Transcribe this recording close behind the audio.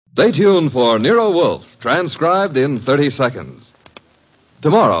Stay tuned for Nero Wolfe, transcribed in 30 seconds.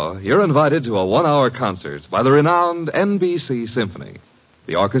 Tomorrow, you're invited to a 1-hour concert by the renowned NBC Symphony.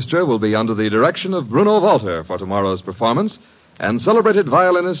 The orchestra will be under the direction of Bruno Walter for tomorrow's performance, and celebrated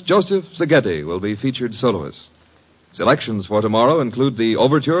violinist Joseph Szigeti will be featured soloist. Selections for tomorrow include the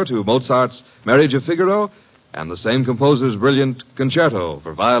overture to Mozart's Marriage of Figaro and the same composer's brilliant concerto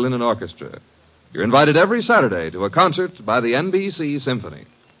for violin and orchestra. You're invited every Saturday to a concert by the NBC Symphony.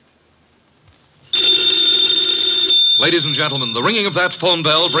 Ladies and gentlemen, the ringing of that phone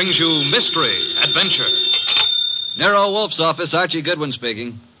bell brings you mystery, adventure. Nero Wolfe's office, Archie Goodwin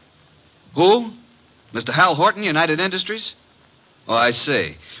speaking. Who? Mr. Hal Horton, United Industries? Oh, I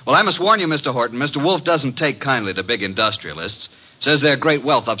see. Well, I must warn you, Mr. Horton, Mr. Wolfe doesn't take kindly to big industrialists. Says their great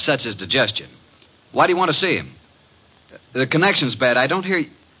wealth upsets his digestion. Why do you want to see him? The connection's bad. I don't hear you.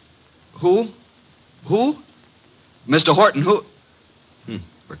 Who? Who? Mr. Horton, who?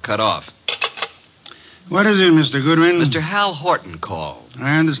 We're cut off. What is it, Mr. Goodwin? Mr. Hal Horton called.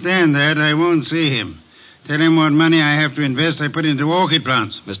 I understand that. I won't see him. Tell him what money I have to invest I put into orchid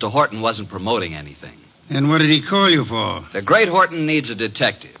plants. Mr. Horton wasn't promoting anything. And what did he call you for? The great Horton needs a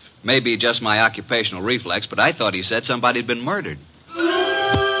detective. Maybe just my occupational reflex, but I thought he said somebody'd been murdered.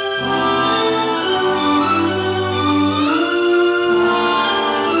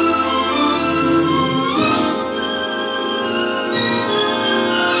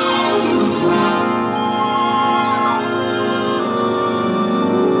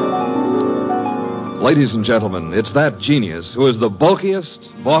 Ladies and gentlemen, it's that genius who is the bulkiest,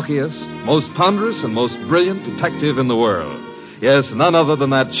 balkiest, most ponderous, and most brilliant detective in the world. Yes, none other than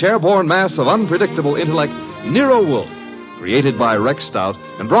that chairborne mass of unpredictable intellect, Nero Wolfe, created by Rex Stout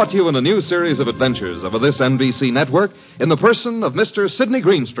and brought to you in a new series of adventures over this NBC network in the person of Mr. Sidney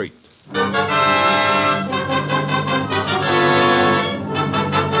Greenstreet.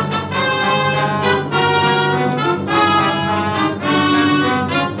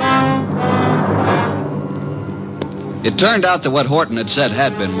 It turned out that what Horton had said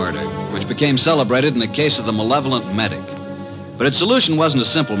had been murder, which became celebrated in the case of the Malevolent medic. But its solution wasn't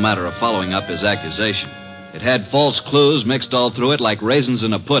a simple matter of following up his accusation. It had false clues mixed all through it like raisins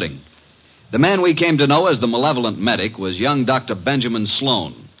in a pudding. The man we came to know as the Malevolent medic was young Dr. Benjamin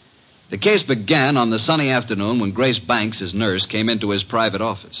Sloane. The case began on the sunny afternoon when Grace Banks, his nurse, came into his private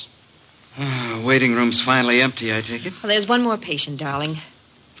office. Waiting room's finally empty, I take it? Well, there's one more patient, darling.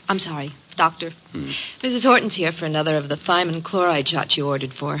 I'm sorry, doctor. Mrs. Horton's here for another of the thiamine chloride shots you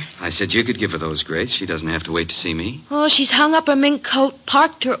ordered for. I said you could give her those, Grace. She doesn't have to wait to see me. Oh, she's hung up her mink coat,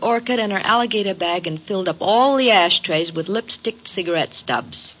 parked her orchid and her alligator bag, and filled up all the ashtrays with lipstick cigarette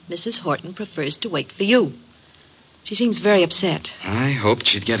stubs. Mrs. Horton prefers to wait for you. She seems very upset. I hoped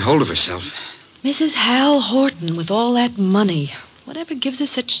she'd get hold of herself. Mrs. Hal Horton with all that money. Whatever gives her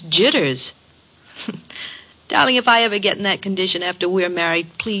such jitters? Darling, if I ever get in that condition after we're married,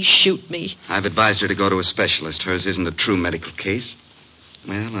 please shoot me. I've advised her to go to a specialist. Hers isn't a true medical case.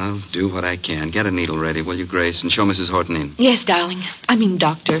 Well, I'll do what I can. Get a needle ready, will you, Grace, and show Mrs. Horton in. Yes, darling. I mean,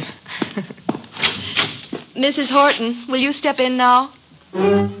 doctor. Mrs. Horton, will you step in now?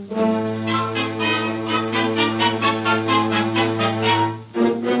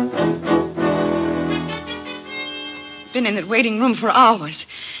 Been in that waiting room for hours.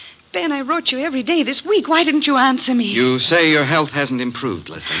 Ben, I wrote you every day this week. Why didn't you answer me? You say your health hasn't improved,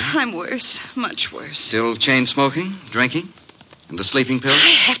 Leslie. I'm worse. Much worse. Still chain smoking, drinking, and the sleeping pills?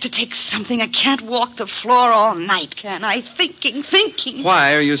 I have to take something. I can't walk the floor all night, can I? Thinking.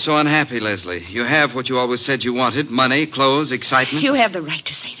 Why are you so unhappy, Leslie? You have what you always said you wanted. Money, clothes, excitement. You have the right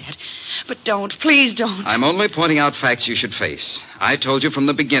to say that. But don't. Please don't. I'm only pointing out facts you should face. I told you from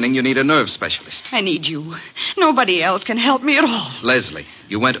the beginning you need a nerve specialist. I need you. Nobody else can help me at all. Leslie,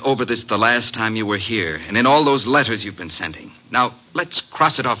 you went over this the last time you were here, and in all those letters you've been sending. Now, let's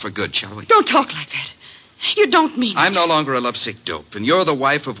cross it off for good, shall we? Don't talk like that. You don't mean I'm no longer a lovesick dope, and you're the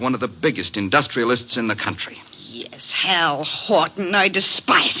wife of one of the biggest industrialists in the country. Yes, Hal Horton. I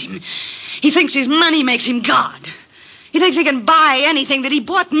despise him. He thinks his money makes him God. He thinks he can buy anything that he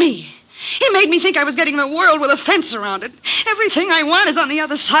bought me. He made me think I was getting the world with a fence around it. Everything I want is on the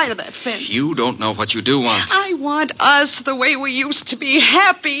other side of that fence. You don't know what you do want. I want us the way we used to be,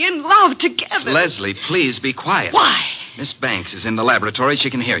 happy in love together. Leslie, please be quiet. Why? Miss Banks is in the laboratory. She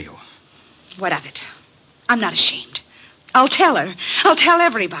can hear you. What of it? I'm not ashamed. I'll tell her. I'll tell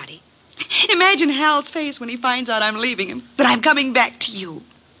everybody. Imagine Hal's face when he finds out I'm leaving him, that I'm coming back to you.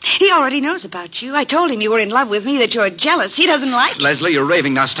 He already knows about you. I told him you were in love with me, that you're jealous. He doesn't like it. Leslie, you're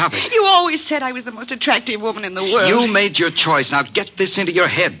raving. Now stop it. You always said I was the most attractive woman in the world. You made your choice. Now get this into your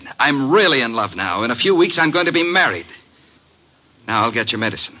head. I'm really in love now. In a few weeks, I'm going to be married. Now I'll get your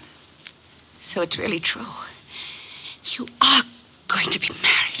medicine. So it's really true. You are going to be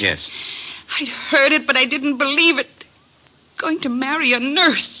married. Yes. I'd heard it, but I didn't believe it. Going to marry a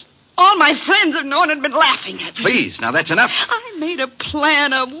nurse. All my friends have known and been laughing at me. Please, now that's enough. I made a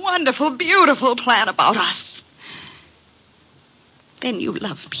plan, a wonderful, beautiful plan about us. Ben, you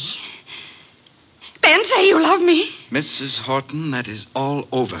love me. Ben, say you love me. Mrs. Horton, that is all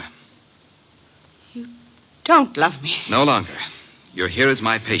over. You don't love me. No longer. You're here as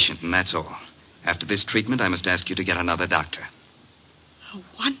my patient, and that's all. After this treatment, I must ask you to get another doctor. A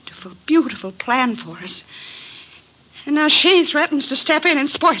wonderful, beautiful plan for us. And now she threatens to step in and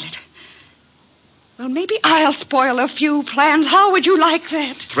spoil it. Well, maybe I'll spoil a few plans. How would you like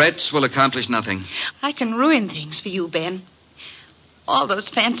that? Threats will accomplish nothing. I can ruin things for you, Ben. All those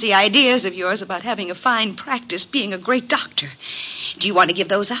fancy ideas of yours about having a fine practice, being a great doctor. Do you want to give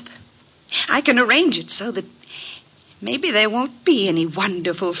those up? I can arrange it so that maybe there won't be any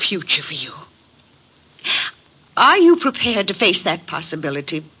wonderful future for you. Are you prepared to face that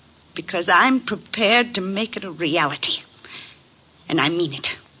possibility? Because I'm prepared to make it a reality. And I mean it.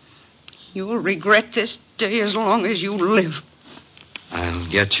 You'll regret this day as long as you live. I'll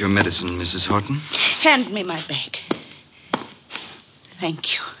get your medicine, Mrs. Horton. Hand me my bag.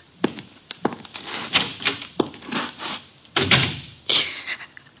 Thank you.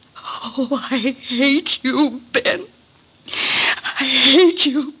 Oh, I hate you, Ben. I hate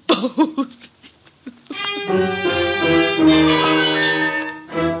you both.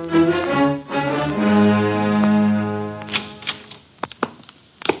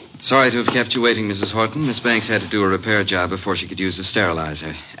 Sorry to have kept you waiting, Mrs. Horton. Miss Banks had to do a repair job before she could use the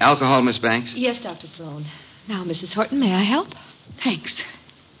sterilizer. Alcohol, Miss Banks? Yes, Dr. Sloane. Now, Mrs. Horton, may I help? Thanks.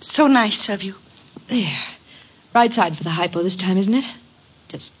 So nice of you. There. Right side for the hypo this time, isn't it?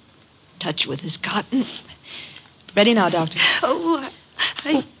 Just touch with this cotton. Ready now, Doctor. Oh,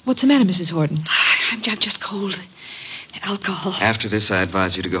 what's the matter, Mrs. Horton? I'm just cold. Alcohol. After this, I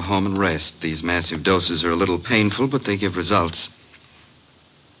advise you to go home and rest. These massive doses are a little painful, but they give results.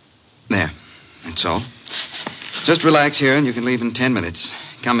 There. That's all. Just relax here, and you can leave in 10 minutes.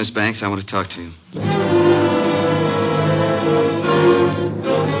 Come, Miss Banks. I want to talk to you.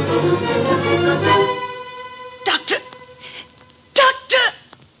 Doctor!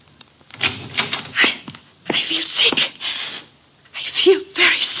 I feel sick. I feel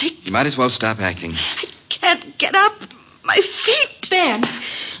very sick. You might as well stop acting. I can't get up. My feet. Ben,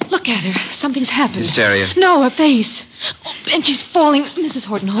 look at her. Something's happened. Hysteria. No, her face. Oh, Ben, she's falling. Mrs.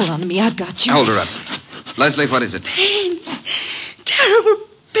 Horton, hold on to me. I've got you. Hold her up. Leslie, what is it? Pain. Terrible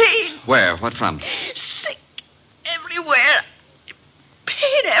pain. Where? What from? Sick everywhere.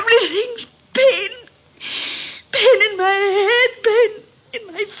 Pain, everything's pain. Pain in my head, pain in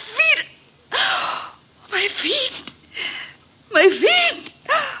my feet. My feet. My feet.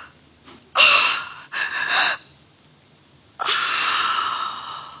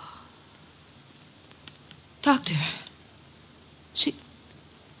 Doctor,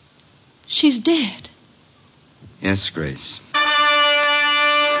 she's dead. Yes, Grace.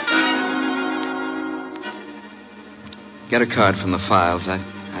 Get a card from the files.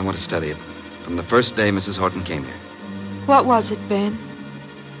 I want to study it. From the first day Mrs. Horton came here. What was it, Ben?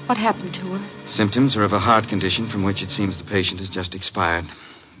 What happened to her? Symptoms are of a heart condition from which it seems the patient has just expired.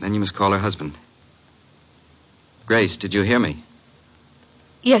 Then you must call her husband. Grace, did you hear me?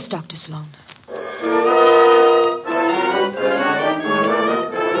 Yes, Dr. Sloane.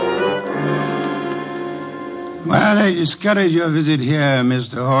 While I discourage your visit here,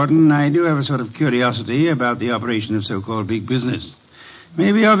 Mr. Horton, I do have a sort of curiosity about the operation of so-called big business.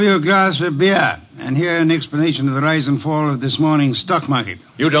 Maybe offer you a glass of beer and hear an explanation of the rise and fall of this morning's stock market.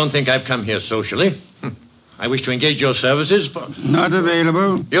 You don't think I've come here socially? I wish to engage your services for... Not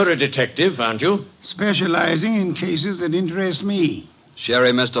available. You're a detective, aren't you? Specializing in cases that interest me.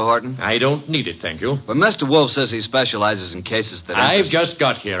 Sherry, Mr. Horton? I don't need it, thank you. But Mr. Wolfe says he specializes in cases that I've interest... just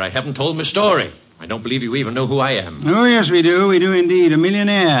got here. I haven't told my story. I don't believe you even know who I am. Oh, yes, we do. We do indeed. A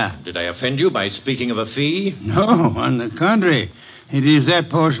millionaire. Did I offend you by speaking of a fee? No, on the contrary. It is that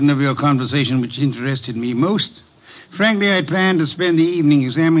portion of your conversation which interested me most. Frankly, I planned to spend the evening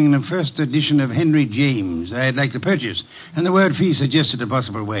examining the first edition of Henry James I'd like to purchase, and the word fee suggested a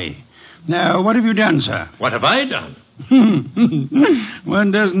possible way. Now, what have you done, sir? What have I done?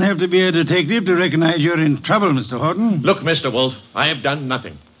 One doesn't have to be a detective to recognize you're in trouble, Mr. Horton. Look, Mr. Wolfe, I have done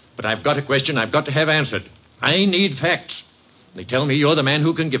nothing. But I've got a question I've got to have answered. I need facts. They tell me you're the man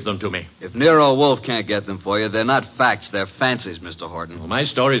who can give them to me. If Nero Wolfe can't get them for you, they're not facts, they're fancies, Mr. Horton. Well, my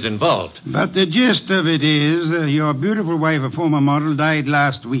story's involved. But the gist of it is, your beautiful wife, a former model, died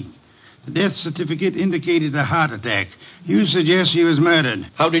last week. The death certificate indicated a heart attack. You suggest she was murdered.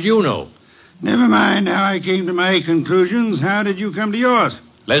 How did you know? Never mind how I came to my conclusions. How did you come to yours?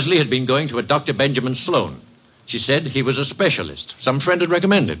 Leslie had been going to a Dr. Benjamin Sloane. She said he was a specialist. Some friend had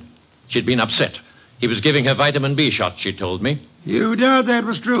recommended. She'd been upset. He was giving her vitamin B shots, she told me. You doubt that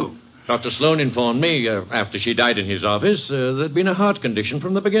was true? Dr. Sloane informed me, after she died in his office, there'd been a heart condition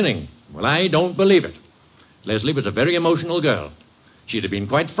from the beginning. Well, I don't believe it. Leslie was a very emotional girl. She'd have been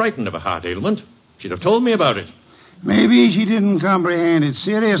quite frightened of a heart ailment. She'd have told me about it. Maybe she didn't comprehend its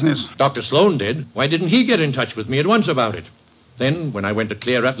seriousness. Dr. Sloane did. Why didn't he get in touch with me at once about it? Then, when I went to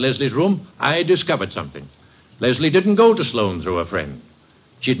clear up Leslie's room, I discovered something. Leslie didn't go to Sloane through a friend.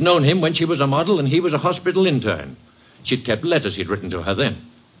 She'd known him when she was a model and he was a hospital intern. She'd kept letters he'd written to her then.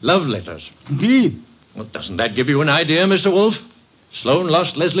 Love letters. Indeed. Well, doesn't that give you an idea, Mr. Wolfe? Sloane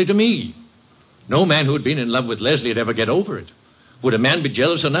lost Leslie to me. No man who'd been in love with Leslie would ever get over it. Would a man be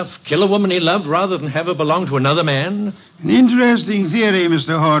jealous enough, kill a woman he loved, rather than have her belong to another man? An interesting theory,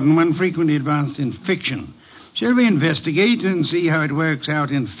 Mr. Horton, one frequently advanced in fiction. Shall we investigate and see how it works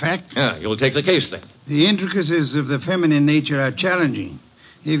out in fact? You'll take the case, then. The intricacies of the feminine nature are challenging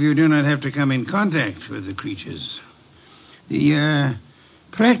if you do not have to come in contact with the creatures. The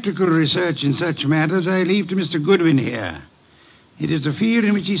practical research in such matters I leave to Mr. Goodwin here. It is the field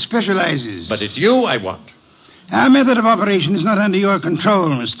in which he specializes. But it's you I want. Our method of operation is not under your control,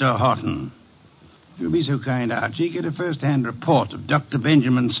 Mr. Horton. If you'll be so kind, Archie, get a first-hand report of Dr.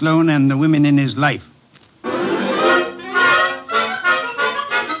 Benjamin Sloane and the women in his life.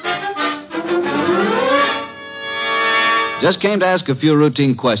 Just came to ask a few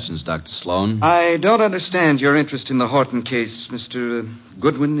routine questions, Dr. Sloane. I don't understand your interest in the Horton case, Mr.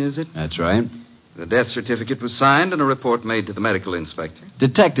 Goodwin, is it? That's right. The death certificate was signed and a report made to the medical inspector.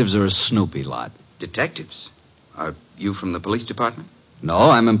 Detectives are a snoopy lot. Detectives? Are you from the police department?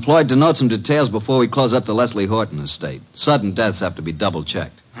 No, I'm employed to note some details before we close up the Leslie Horton estate. Sudden deaths have to be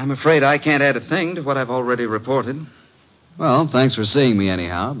double-checked. I'm afraid I can't add a thing to what I've already reported. Well, thanks for seeing me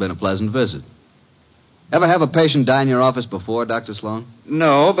anyhow. Been a pleasant visit. Ever have a patient die in your office before, Dr. Sloane?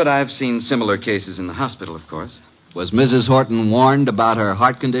 No, but I've seen similar cases in the hospital, of course. Was Mrs. Horton warned about her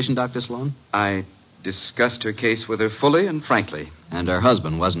heart condition, Dr. Sloane? I discussed her case with her fully and frankly. And her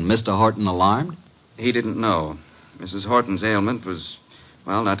husband, wasn't Mr. Horton alarmed? He didn't know. Mrs. Horton's ailment was,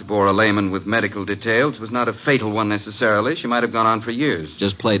 well, not to bore a layman with medical details, was not a fatal one necessarily. She might have gone on for years.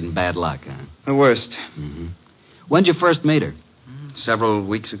 Just played in bad luck, huh? The worst. Mm-hmm. When'd you first meet her? Several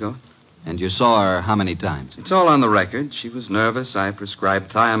weeks ago. And you saw her how many times? It's all on the record. She was nervous. I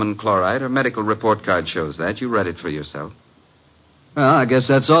prescribed thiamine chloride. Her medical report card shows that. You read it for yourself. Well, I guess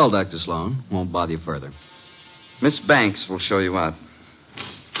that's all, Dr. Sloane. Won't bother you further. Miss Banks will show you out.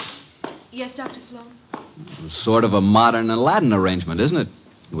 Yes, Dr. Sloane? Sort of a modern Aladdin arrangement, isn't it?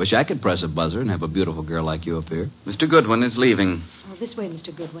 I wish I could press a buzzer and have a beautiful girl like you up here. Mr. Goodwin is leaving. Oh, this way,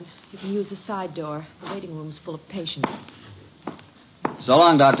 Mr. Goodwin. You can use the side door. The waiting room's full of patients. So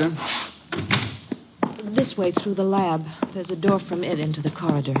long, Doctor. This way through the lab. There's a door from it into the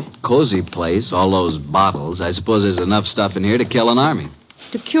corridor. Cozy place, all those bottles. I suppose there's enough stuff in here to kill an army.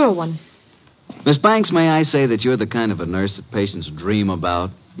 To cure one. Miss Banks, may I say that you're the kind of a nurse that patients dream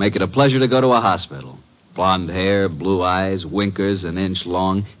about? Make it a pleasure to go to a hospital. Blonde hair, blue eyes, winkers an inch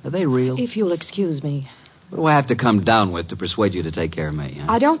long. Are they real? If you'll excuse me. What do I have to come down with to persuade you to take care of me,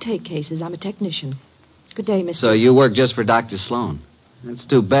 huh? I don't take cases. I'm a technician. Good day, Mr. So you work just for Dr. Sloane? It's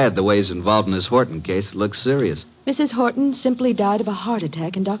too bad the way he's involved in this Horton case. It looks serious. Mrs. Horton simply died of a heart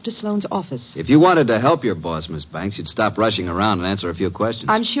attack in Dr. Sloane's office. If you wanted to help your boss, Miss Banks, you'd stop rushing around and answer a few questions.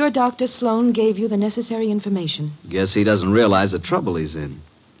 I'm sure Dr. Sloane gave you the necessary information. Guess he doesn't realize the trouble he's in.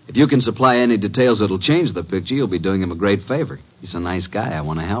 If you can supply any details that'll change the picture, you'll be doing him a great favor. He's a nice guy. I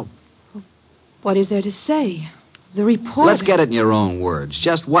want to help. What is there to say? The report... Let's get it in your own words.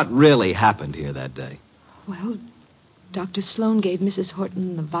 Just what really happened here that day. Well, Dr. Sloane gave Mrs.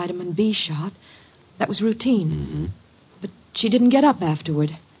 Horton the vitamin B shot. That was routine. Mm-hmm. But she didn't get up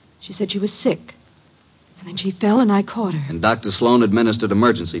afterward. She said she was sick. And then she fell and I caught her. And Dr. Sloane administered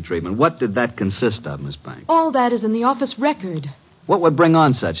emergency treatment. What did that consist of, Miss Banks? All that is in the office record. What would bring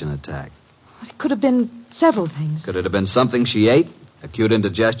on such an attack? It could have been several things. Could it have been something she ate? Acute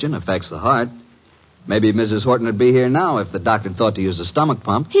indigestion affects the heart. Maybe Mrs. Horton would be here now if the doctor thought to use a stomach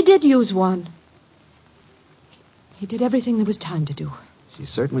pump. He did use one. He did everything there was time to do. She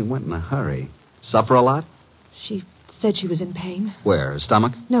certainly went in a hurry. Suffer a lot? She said she was in pain. Where? Her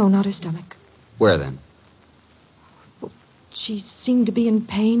stomach? No, not her stomach. Where then? Well, she seemed to be in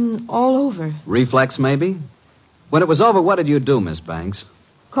pain all over. Reflex, maybe? When it was over, what did you do, Miss Banks?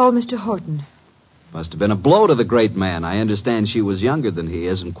 Called Mr. Horton. Must have been a blow to the great man. I understand she was younger than he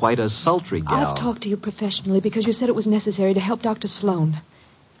is and quite a sultry gal. I've talked to you professionally because you said it was necessary to help Dr. Sloane.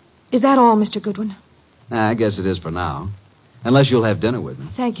 Is that all, Mr. Goodwin? I guess it is for now. Unless you'll have dinner with me.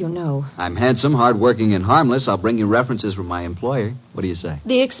 Thank you, no. I'm handsome, hardworking, and harmless. I'll bring you references from my employer. What do you say?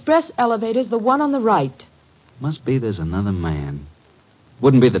 The express elevator's the one on the right. Must be there's another man.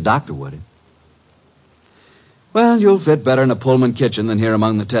 Wouldn't be the doctor, would it? Well, you'll fit better in a Pullman kitchen than here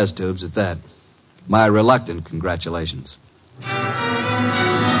among the test tubes at that. My reluctant congratulations.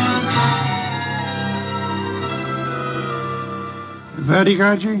 Verdict,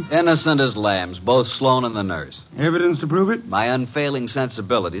 Archie? Innocent as lambs, both Sloane and the nurse. Evidence to prove it? My unfailing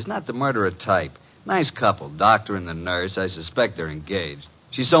sensibilities, not the murderer type. Nice couple, doctor and the nurse. I suspect they're engaged.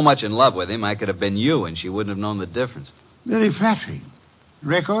 She's so much in love with him, I could have been you, and she wouldn't have known the difference. Very flattering.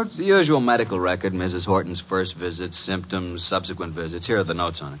 Records? The usual medical record, Mrs. Horton's first visits, symptoms, subsequent visits. Here are the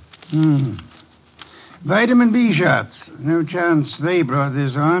notes on it. Vitamin B shots. No chance they brought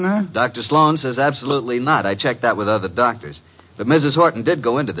this on, huh? Dr. Sloane says absolutely not. I checked that with other doctors. But Mrs. Horton did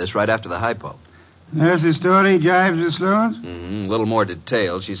go into this right after the hypo. Nurse's story jives with Sloane's? A little more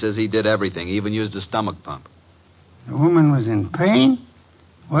detailed. She says he did everything. He even used a stomach pump. The woman was in pain?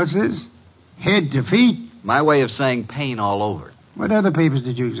 What's this? Head to feet? My way of saying pain all over. What other papers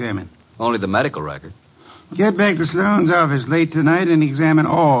did you examine? Only the medical record. Get back to Sloane's office late tonight and examine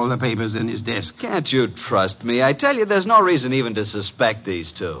all the papers in his desk. Can't you trust me? I tell you, there's no reason even to suspect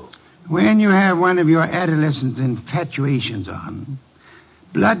these two. When you have one of your adolescent infatuations on,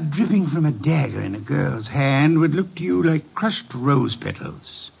 blood dripping from a dagger in a girl's hand would look to you like crushed rose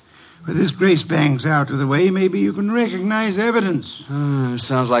petals. With this Grace Banks out of the way, maybe you can recognize evidence.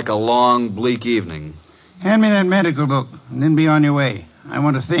 Sounds like a long, bleak evening. Hand me that medical book, and then be on your way. I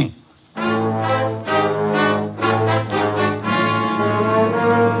want to think.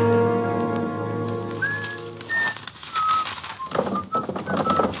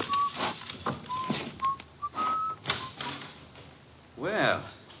 Well,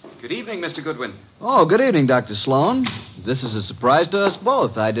 good evening, Mr. Goodwin. Oh, good evening, Dr. Sloane. This is a surprise to us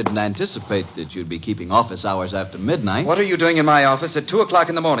both. I didn't anticipate that you'd be keeping office hours after midnight. What are you doing in my office at 2 o'clock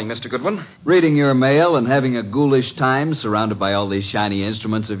in the morning, Mr. Goodwin? Reading your mail and having a ghoulish time surrounded by all these shiny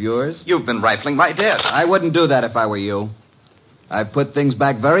instruments of yours. You've been rifling my desk. I wouldn't do that if I were you. I've put things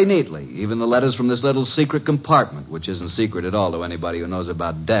back very neatly, even the letters from this little secret compartment, which isn't secret at all to anybody who knows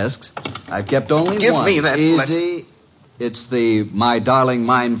about desks. I've kept only one. Give me that Easy. It's the "My darling,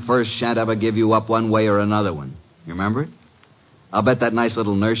 mine first, shan't ever give you up one way or another" one. You remember it? I'll bet that nice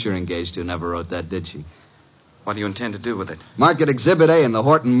little nurse you're engaged to never wrote that, did she? What do you intend to do with it? Mark it Exhibit A in the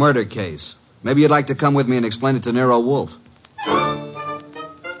Horton murder case. Maybe you'd like to come with me and explain it to Nero Wolfe.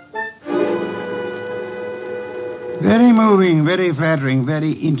 Very moving, very flattering,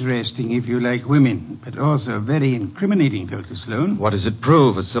 very interesting if you like women, but also very incriminating, Dr. Sloane. What does it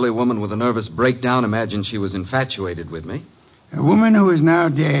prove? A silly woman with a nervous breakdown imagined she was infatuated with me. A woman who is now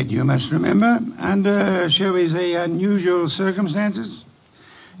dead, you must remember, under, shall we say, unusual circumstances.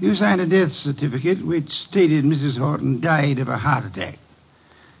 You signed a death certificate which stated Mrs. Horton died of a heart attack.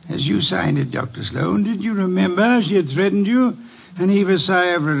 As you signed it, Dr. Sloane, did you remember she had threatened you and heave a sigh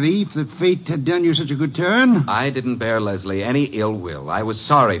of relief that fate had done you such a good turn? I didn't bear Leslie any ill will. I was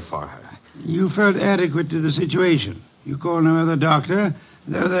sorry for her. You felt adequate to the situation. You called no other doctor,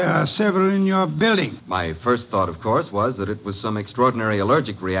 though there are several in your building. My first thought, of course, was that it was some extraordinary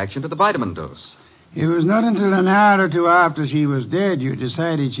allergic reaction to the vitamin dose. It was not until an hour or two after she was dead you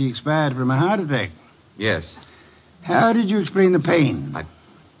decided she expired from a heart attack. Yes. How did you explain the pain?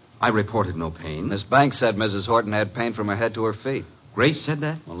 I reported no pain. Miss Banks said Mrs. Horton had pain from her head to her feet. Grace said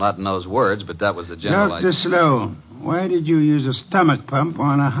that? Well, not in those words, but that was the general Dr. idea. Sloane, why did you use a stomach pump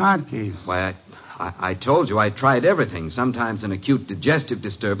on a heart case? Why, I told you I tried everything. Sometimes an acute digestive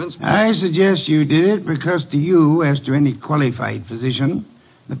disturbance. I suggest you did it because to you, as to any qualified physician,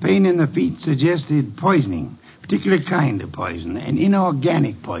 the pain in the feet suggested poisoning, a particular kind of poison, an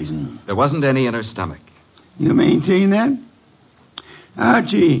inorganic poison. There wasn't any in her stomach. You maintain that?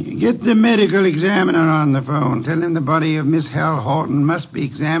 Archie, get the medical examiner on the phone. Tell him the body of Miss Hal Horton must be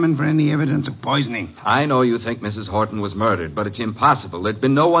examined for any evidence of poisoning. I know you think Mrs. Horton was murdered, but it's impossible. There'd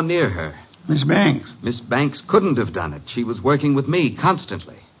been no one near her. Miss Banks? Miss Banks couldn't have done it. She was working with me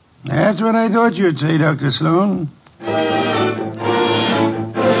constantly. That's what I thought you'd say, Dr. Sloane.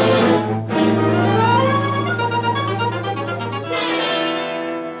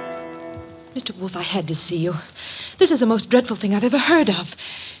 Mr. Wolfe, I had to see you. This is the most dreadful thing I've ever heard of.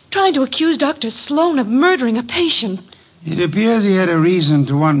 Trying to accuse Dr. Sloane of murdering a patient. It appears he had a reason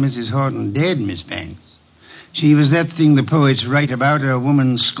to want Mrs. Horton dead, Miss Banks. She was that thing the poets write about, a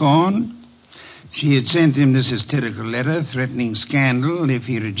woman scorned. She had sent him this hysterical letter threatening scandal if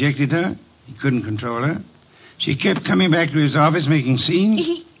he rejected her. He couldn't control her. She kept coming back to his office making scenes.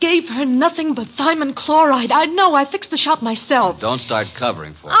 He gave her nothing but thiamine chloride. I know. I fixed the shot myself. Don't start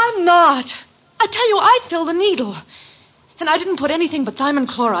covering for her. I'm not. I tell you, I filled the needle. And I didn't put anything but thiamine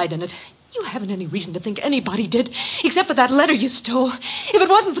chloride in it. You haven't any reason to think anybody did, except for that letter you stole. If it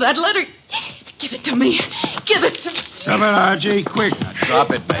wasn't for that letter... Give it to me. Give it to me. Stop it, Archie, quick. Now,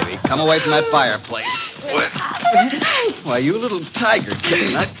 drop it, baby. Come away from that fireplace. Why, you little tiger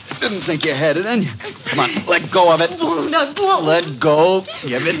kitten. I didn't think you had it in you. Come on, let go of it. Let go.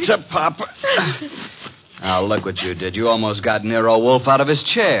 Give it to Papa. Now, look what you did. You almost got Nero Wolfe out of his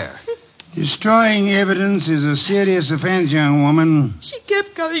chair. Destroying evidence is a serious offense, young woman. She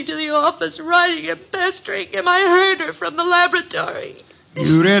kept coming to the office, writing and pestering him. I heard her from the laboratory.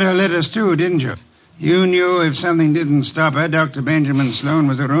 You read her letters, too, didn't you? You knew if something didn't stop her, Dr. Benjamin Sloane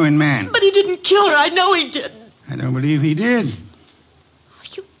was a ruined man. But he didn't kill her. I know he didn't. I don't believe he did.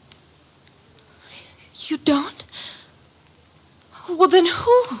 You don't? Well, then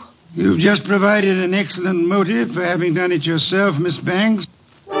who? You've just provided an excellent motive for having done it yourself, Miss Banks.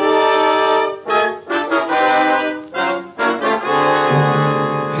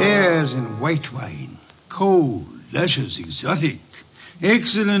 Pears and white wine. Cold, luscious, exotic.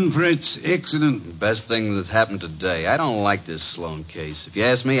 Excellent, Fritz, excellent. The best thing that's happened today. I don't like this Sloane case. If you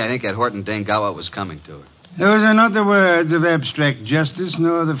ask me, I think that Horton dame got what was coming to her. Those are not the words of abstract justice,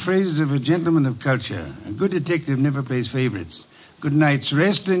 nor the phrases of a gentleman of culture. A good detective never plays favorites. Good night's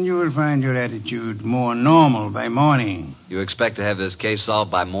rest, and you will find your attitude more normal by morning. You expect to have this case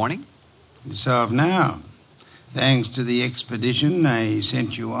solved by morning? It's solved now, thanks to the expedition I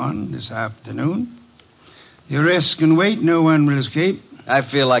sent you on this afternoon. The arrests can wait. No one will escape. I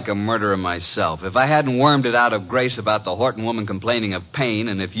feel like a murderer myself. If I hadn't wormed it out of Grace about the Horton woman complaining of pain,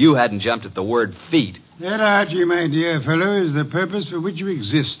 and if you hadn't jumped at the word feet... That, Archie, my dear fellow, is the purpose for which you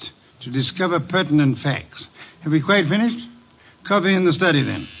exist, to discover pertinent facts. Have we quite finished? Copy in the study,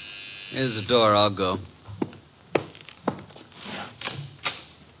 then. Here's the door. I'll go.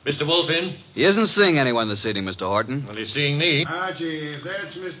 Mr. Wolfe in? He isn't seeing anyone this evening, Mr. Horton. Well, he's seeing me. Archie, if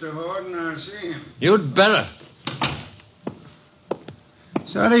that's Mr. Horton, I'll see him. You'd better.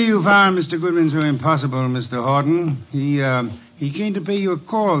 Sorry you found Mr. Goodwin so impossible, Mr. Horton. He came to pay you a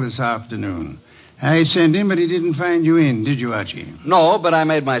call this afternoon. I sent him, but he didn't find you in, did you, Archie? No, but I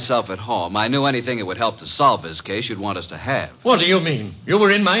made myself at home. I knew anything that would help to solve this case you'd want us to have. What do you mean? You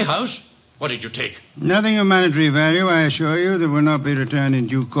were in my house? What did you take? Nothing of monetary value, I assure you, that will not be returned in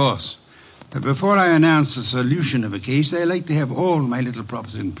due course. But before I announce the solution of a case, I like to have all my little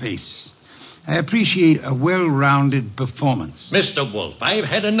props in place. I appreciate a well-rounded performance. Mr. Wolfe, I've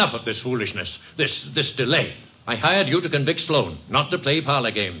had enough of this foolishness, this delay. I hired you to convict Sloane, not to play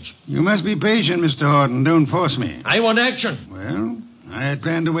parlor games. You must be patient, Mr. Horton. Don't force me. I want action. Well, I had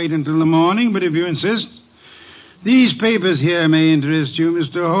planned to wait until the morning, but if you insist... These papers here may interest you,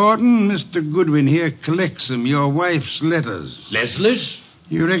 Mr. Horton. Mr. Goodwin here collects them, your wife's letters. Leslie's?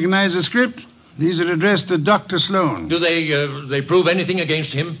 You recognize the script? These are addressed to Dr. Sloane. Do they prove anything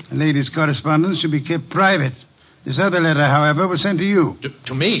against him? The lady's correspondence should be kept private. This other letter, however, was sent to you.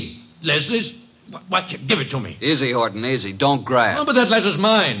 To me? Leslie's? What? Give it to me. Easy, Horton, easy. Don't grab. Oh, but that letter's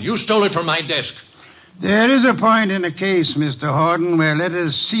mine. You stole it from my desk. There is a point in a case, Mr. Horton, where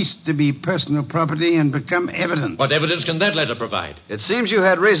letters cease to be personal property and become evidence. What evidence can that letter provide? It seems you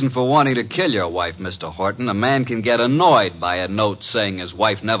had reason for wanting to kill your wife, Mr. Horton. A man can get annoyed by a note saying his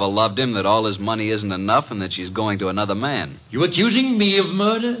wife never loved him, that all his money isn't enough, and that she's going to another man. You accusing me of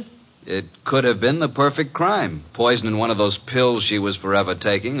murder? It could have been the perfect crime. Poison in one of those pills she was forever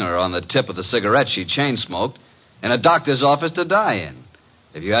taking, or on the tip of the cigarette she chain-smoked, in a doctor's office to die in.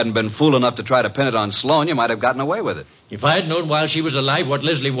 If you hadn't been fool enough to try to pin it on Sloane, you might have gotten away with it. If I had known while she was alive what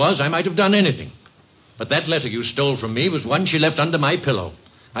Leslie was, I might have done anything. But that letter you stole from me was one she left under my pillow.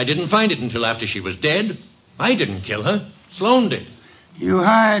 I didn't find it until after she was dead. I didn't kill her. Sloane did. You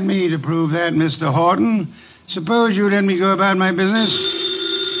hired me to prove that, Mr. Horton. Suppose you let me go about my business.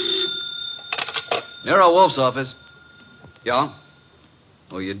 Nero Wolfe's office. Yeah?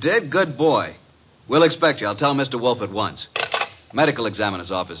 Oh, you did? Good boy. We'll expect you. I'll tell Mr. Wolfe at once. Medical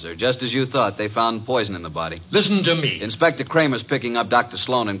examiner's officer. Just as you thought, they found poison in the body. Listen to me. Inspector Kramer's picking up Dr.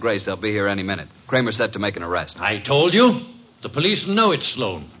 Sloane and Grace. They'll be here any minute. Kramer's set to make an arrest. I told you. The police know it's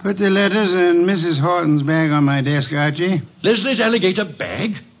Sloane. Put the letters in Mrs. Horton's bag on my desk, Archie. Leslie's alligator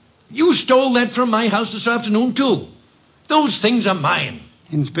bag? You stole that from my house this afternoon, too. Those things are mine.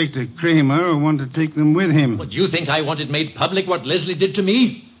 Inspector Kramer will want to take them with him. What, do you think I wanted made public what Leslie did to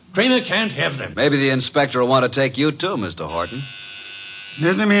me? Kramer can't have them. Maybe the inspector will want to take you, too, Mr. Horton.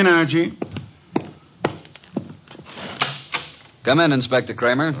 Let them in, Archie. Come in, Inspector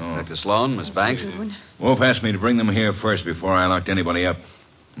Kramer. Dr. Sloane, Miss Banks. Wolfe asked me to bring them here first before I locked anybody up.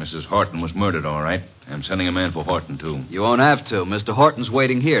 Mrs. Horton was murdered, all right. I'm sending a man for Horton, too. You won't have to. Mr. Horton's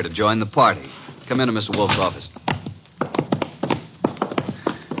waiting here to join the party. Come into Mr. Wolfe's office.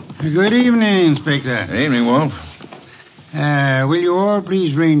 Good evening, Inspector. Good evening, Wolfe. Will you all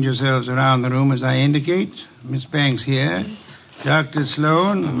please range yourselves around the room as I indicate? Miss Banks here. Dr.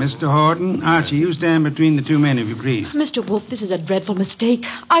 Sloane, Mr. Horton. Archie, you stand between the two men, if you please. Mr. Wolfe, this is a dreadful mistake.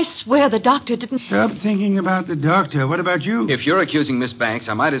 I swear the doctor didn't... Stop thinking about the doctor. What about you? If you're accusing Miss Banks,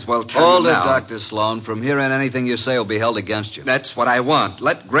 I might as well tell Hold you it, now. Dr. Sloane. From here on, anything you say will be held against you. That's what I want.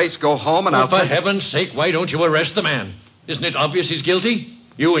 Let Grace go home and Oh, I'll... for heaven's sake, why don't you arrest the man? Isn't it obvious he's guilty?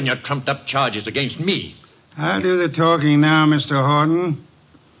 You and your trumped-up charges against me. I'll do the talking now, Mr. Horton.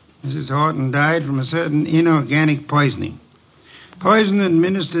 Mrs. Horton died from a certain inorganic poisoning. Poison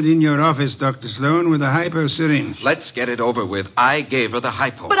administered in your office, Dr. Sloane, with a hypo syringe. Let's get it over with. I gave her the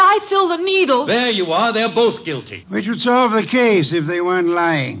hypo. But I filled the needle. There you are. They're both guilty. Which would solve the case if they weren't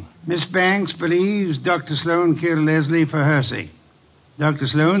lying. Miss Banks believes Dr. Sloane killed Leslie for her sake. Dr.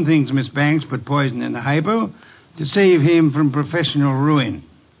 Sloane thinks Miss Banks put poison in the hypo to save him from professional ruin.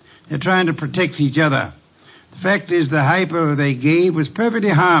 They're trying to protect each other. The fact is the hypo they gave was perfectly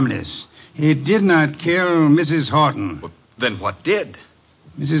harmless. It did not kill Mrs. Horton. Well, then what did?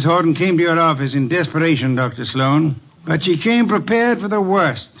 Mrs. Horton came to your office in desperation, Dr. Sloane. But she came prepared for the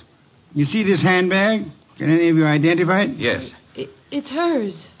worst. You see this handbag? Can any of you identify it? Yes. It's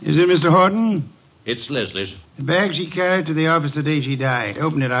hers. Is it Mr. Horton? It's Leslie's. The bag she carried to the office the day she died.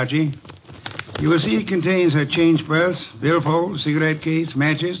 Open it, Archie. You will see it contains her change purse, billfold, cigarette case,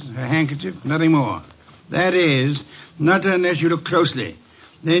 matches, her handkerchief, nothing more. That is, not unless you look closely.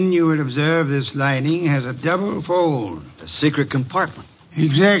 Then you will observe this lining has a double fold. A secret compartment.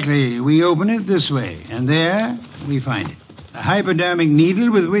 Exactly. We open it this way, and there we find it. A hypodermic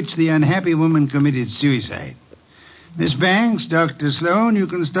needle with which the unhappy woman committed suicide. Miss Banks, Dr. Sloane, you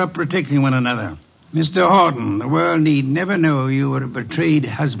can stop protecting one another. Mr. Horton, the world need never know you were a betrayed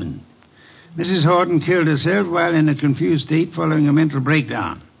husband. Mrs. Horton killed herself while in a confused state following a mental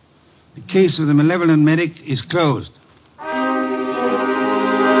breakdown. The case of the malevolent medic is closed.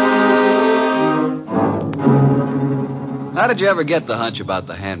 How did you ever get the hunch about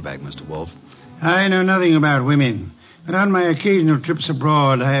the handbag, Mr. Wolfe? I know nothing about women, but on my occasional trips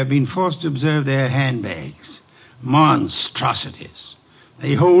abroad, I have been forced to observe their handbags. Monstrosities.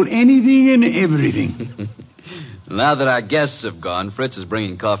 They hold anything and everything. Now that our guests have gone, Fritz is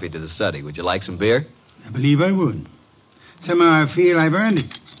bringing coffee to the study. Would you like some beer? I believe I would. Somehow I feel I've earned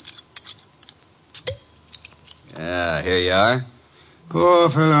it. Yeah, here you are. Poor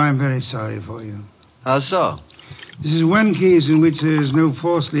fellow, I'm very sorry for you. How so? This is one case in which there is no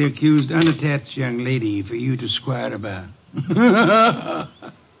falsely accused, unattached young lady for you to squire about.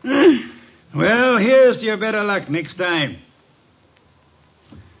 Well, here's to your better luck next time.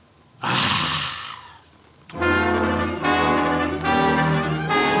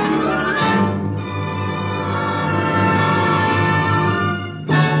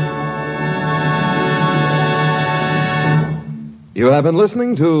 You have been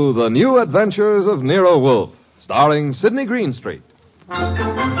listening to The New Adventures of Nero Wolfe, starring Sidney Greenstreet.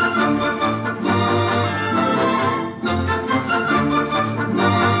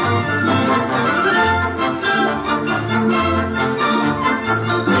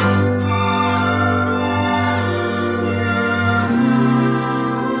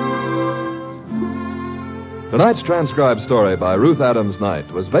 Tonight's transcribed story by Ruth Adams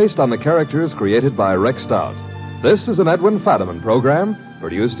Knight was based on the characters created by Rex Stout. This is an Edwin Fadiman program,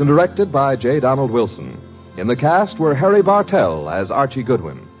 produced and directed by J. Donald Wilson. In the cast were Harry Bartell as Archie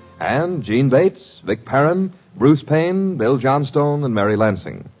Goodwin, and Gene Bates, Vic Perrin, Bruce Payne, Bill Johnstone, and Mary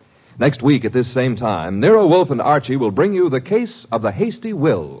Lansing. Next week at this same time, Nero Wolfe and Archie will bring you the case of the Hasty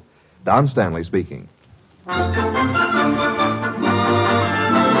Will. Don Stanley speaking.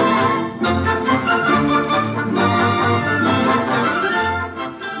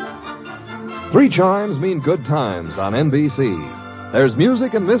 Three chimes mean good times on NBC. There's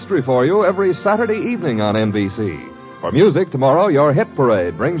music and mystery for you every Saturday evening on NBC. For music, tomorrow, your hit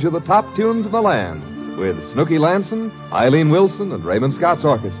parade brings you the top tunes in the land with Snooky Lanson, Eileen Wilson, and Raymond Scott's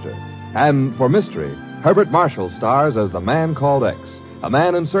orchestra. And for mystery, Herbert Marshall stars as the Man Called X, a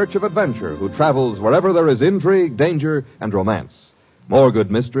man in search of adventure who travels wherever there is intrigue, danger, and romance. More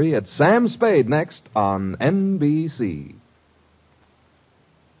good mystery at Sam Spade next on NBC.